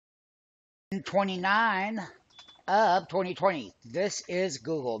29 of 2020. This is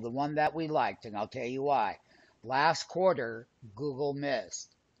Google, the one that we liked, and I'll tell you why. Last quarter, Google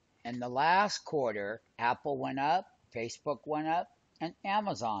missed. In the last quarter, Apple went up, Facebook went up, and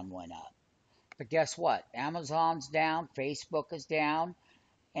Amazon went up. But guess what? Amazon's down, Facebook is down,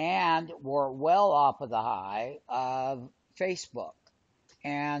 and we're well off of the high of Facebook.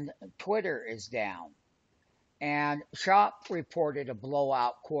 And Twitter is down. And Shop reported a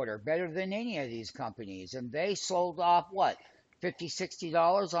blowout quarter, better than any of these companies. And they sold off what, 50,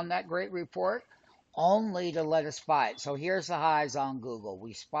 $60 on that great report, only to let us buy it. So here's the highs on Google.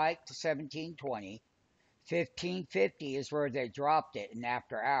 We spiked to 1720. 1550 is where they dropped it in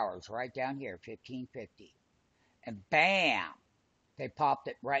after hours, right down here, 1550. And bam, they popped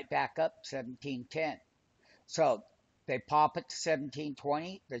it right back up 1710. So they pop it to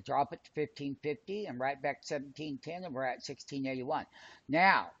 1720, they drop it to 1550, and right back to 1710, and we're at 1681.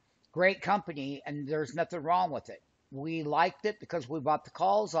 Now, great company, and there's nothing wrong with it. We liked it because we bought the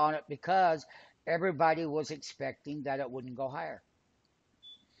calls on it because everybody was expecting that it wouldn't go higher.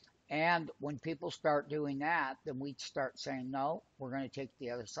 And when people start doing that, then we start saying, no, we're going to take the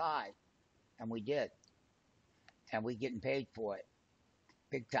other side. And we did. And we getting paid for it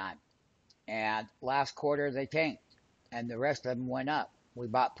big time. And last quarter they tanked, and the rest of them went up. We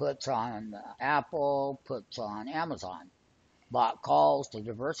bought puts on Apple, puts on Amazon, bought calls to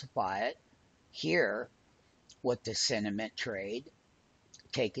diversify it here with the sentiment trade,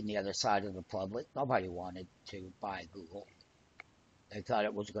 taking the other side of the public. Nobody wanted to buy Google. They thought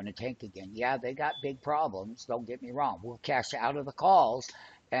it was going to tank again. Yeah, they got big problems. Don't get me wrong. We'll cash out of the calls,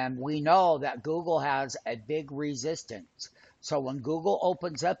 and we know that Google has a big resistance. So when Google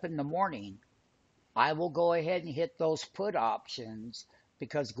opens up in the morning, I will go ahead and hit those put options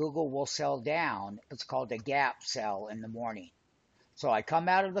because Google will sell down. It's called a gap sell in the morning. So I come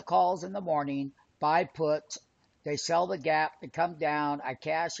out of the calls in the morning, buy puts, they sell the gap, they come down, I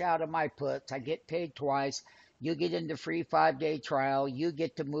cash out of my puts, I get paid twice. You get into free 5-day trial, you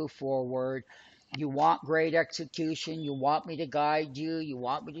get to move forward. You want great execution, you want me to guide you, you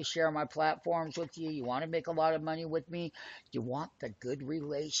want me to share my platforms with you, you want to make a lot of money with me, you want the good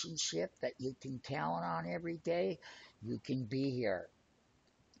relationship that you can count on every day, you can be here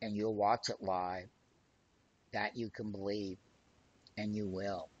and you'll watch it live. That you can believe, and you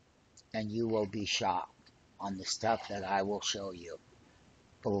will. And you will be shocked on the stuff that I will show you.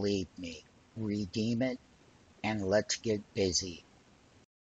 Believe me, redeem it, and let's get busy.